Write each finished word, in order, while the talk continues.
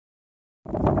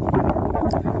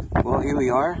Well, here we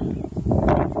are.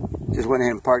 Just went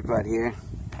ahead and parked right here.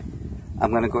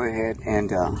 I'm going to go ahead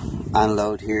and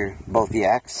unload here both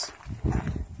yaks.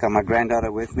 Got my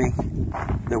granddaughter with me.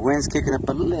 The wind's kicking up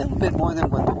a little bit more than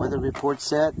what the weather report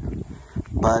said,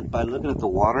 but by looking at the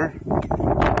water,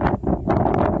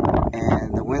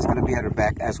 and the wind's going to be at her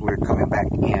back as we're coming back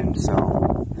in, so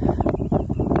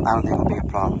I don't think it'll be a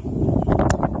problem.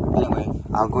 Anyway,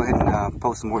 I'll go ahead and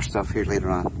post some more stuff here later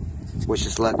on. Wish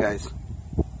us luck, guys.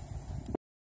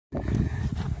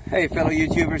 Hey fellow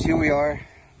YouTubers, here we are,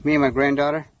 me and my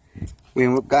granddaughter. We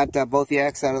got both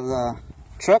yaks out of the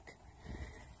truck,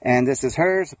 and this is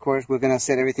hers. Of course, we're going to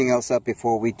set everything else up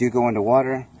before we do go into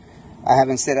water. I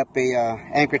haven't set up a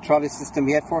anchor trolley system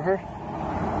yet for her.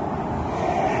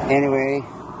 Anyway,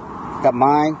 got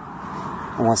mine.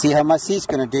 I want to see how my seat's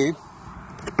going to do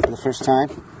for the first time.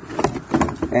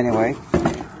 Anyway,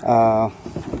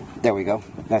 there we go,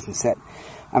 nice and set.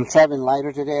 I'm traveling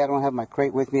lighter today. I don't have my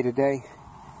crate with me today.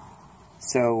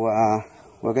 So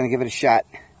we're going to give it a shot,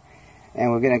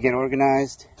 and we're going to get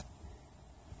organized,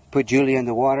 put Julia in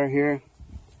the water here,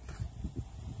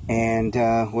 and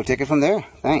we'll take it from there.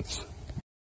 Thanks.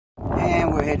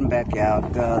 And we're heading back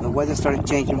out. The weather started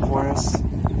changing for us,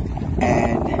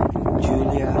 and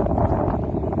Julia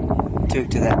took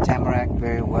to that Tamarack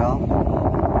very well.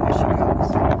 There she goes.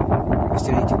 We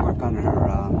still need to work on her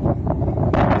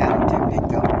paddle technique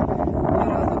though.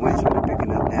 The wind's really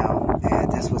picking up now,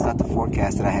 and this was not the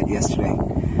forecast that I had yesterday.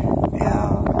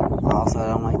 Also, I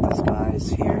don't like the skies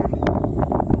here.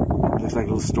 It looks like a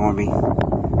little stormy.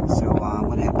 So I'm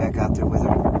going to head back out there with her,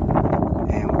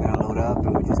 and we're going to load up,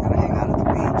 and we're just going to hang out at the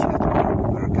beach after we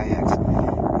put our kayaks.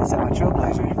 It's my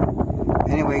Trailblazer.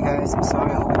 Anyway, guys, I'm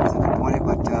sorry. I hope I wasn't disappointed,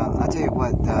 but I'll tell you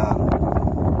what,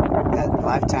 that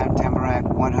Lifetime Tamarack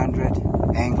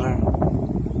 100 Angler,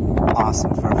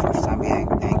 awesome for a first time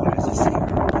angler, as you see her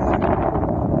over there.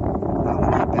 I'm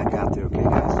going to head back out there, okay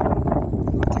guys?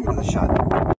 I'll take another shot.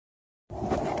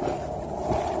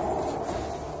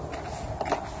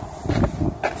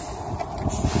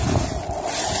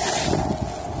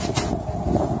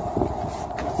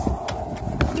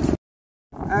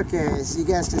 Okay, so you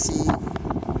guys can see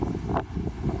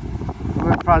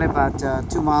we're probably about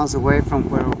 2 miles away from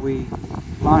where we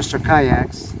launched our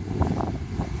kayaks.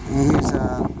 And here's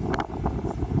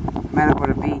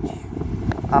Matagorda Beach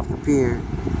off the pier.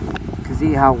 You can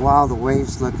see how wild the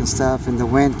waves look and stuff, and the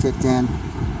wind kicked in.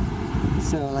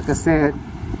 So like I said,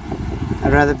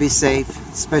 I'd rather be safe,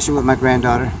 especially with my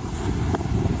granddaughter.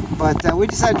 But we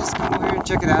decided to just come over here and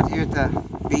check it out here at the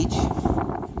beach.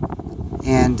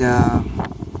 And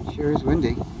sure is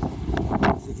windy,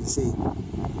 as you can see.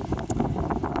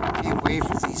 Can't wait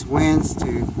for these winds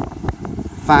to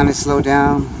finally slow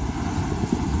down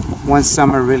once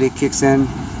summer really kicks in.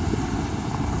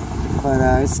 But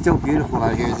it's still beautiful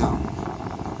out here though.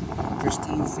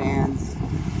 Pristine sands,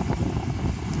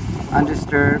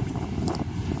 undisturbed.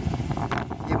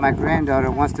 Yet my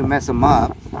granddaughter wants to mess them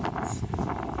up.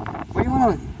 What do you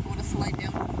want to? I want to slide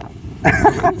down.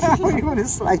 What do you want to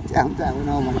slide down that one?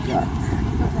 Oh my god.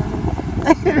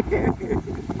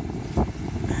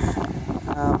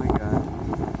 Oh my god.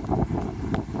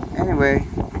 Anyway,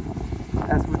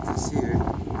 that's what this here.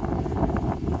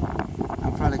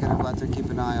 I'm probably going to go out there and keep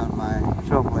an eye on my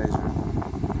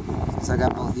Trailblazer, since I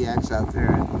got both yaks out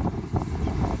there and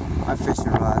my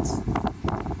fishing rods.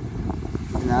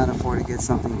 And I can afford to get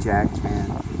something jacked,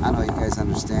 man. I know you guys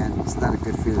understand. It's not a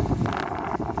good feeling.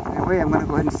 Anyway, I'm going to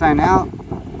go ahead and sign out.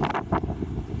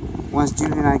 Once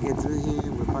Julie and I get through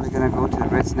here, we're probably going to go to the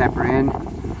Red Snapper Inn,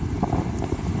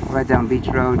 right down Beach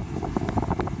Road.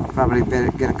 Probably better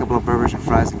get a couple of burgers and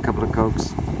fries and a couple of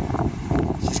Cokes.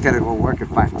 She's got to go work at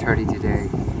 5:30 today.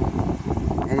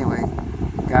 Anyway,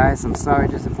 guys, I'm sorry I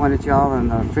disappointed y'all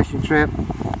on our fishing trip,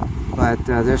 but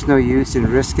there's no use in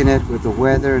risking it with the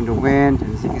weather and the wind.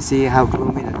 And as you can see how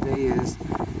gloomy the day is,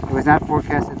 it was not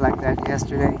forecasted like that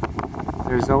yesterday.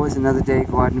 There's always another day to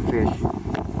go out and fish.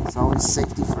 It's always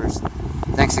safety first.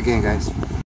 Thanks again, guys.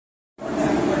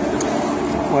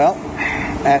 Well,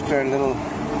 after a little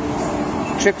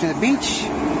trip to the beach,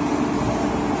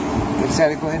 we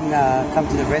decided to go ahead and come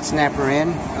to the Red Snapper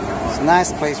Inn. It's a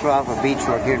nice place right off a beach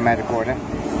road here in Matagorda.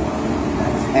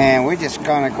 And we're just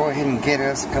going to go ahead and get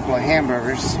us a couple of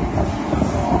hamburgers,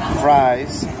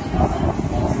 fries,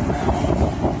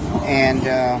 and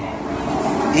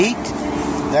eat.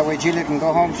 That way Julia can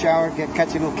go home, shower,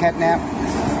 catch a little cat nap,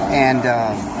 and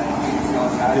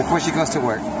before she goes to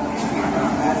work.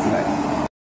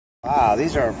 Wow,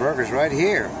 these are our burgers right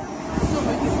here.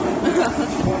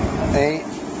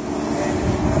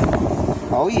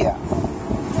 Oh yeah,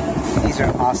 these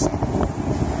are awesome.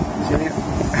 Julia?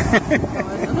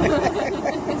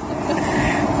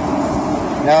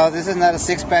 No, this is not a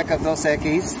six-pack of Dos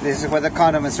Equis. This is where the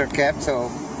condiments are kept, so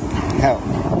no.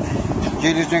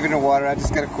 Julia's drinking the water. I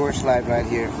just got a Coors slide right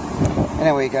here.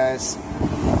 Anyway, guys,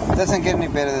 it doesn't get any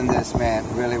better than this, man.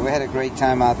 Really, we had a great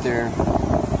time out there,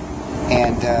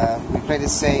 and we played it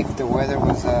safe. The weather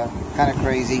was kind of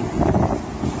crazy.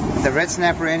 The red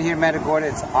snapper in here, Matagorda,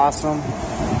 it's awesome.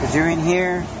 Because you're in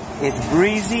here, it's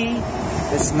breezy,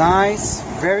 it's nice,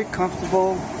 very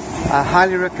comfortable. I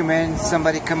highly recommend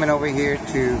somebody coming over here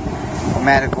to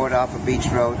Matagorda off of Beach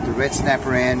Road, the Red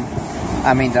Snapper Inn.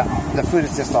 I mean, the food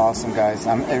is just awesome, guys.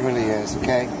 It really is,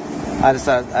 okay? I just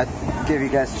thought I'd give you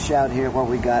guys a shout here what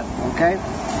we got, okay?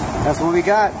 That's what we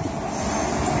got.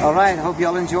 All right, hope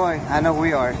y'all enjoy. I know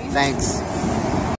we are. Thanks.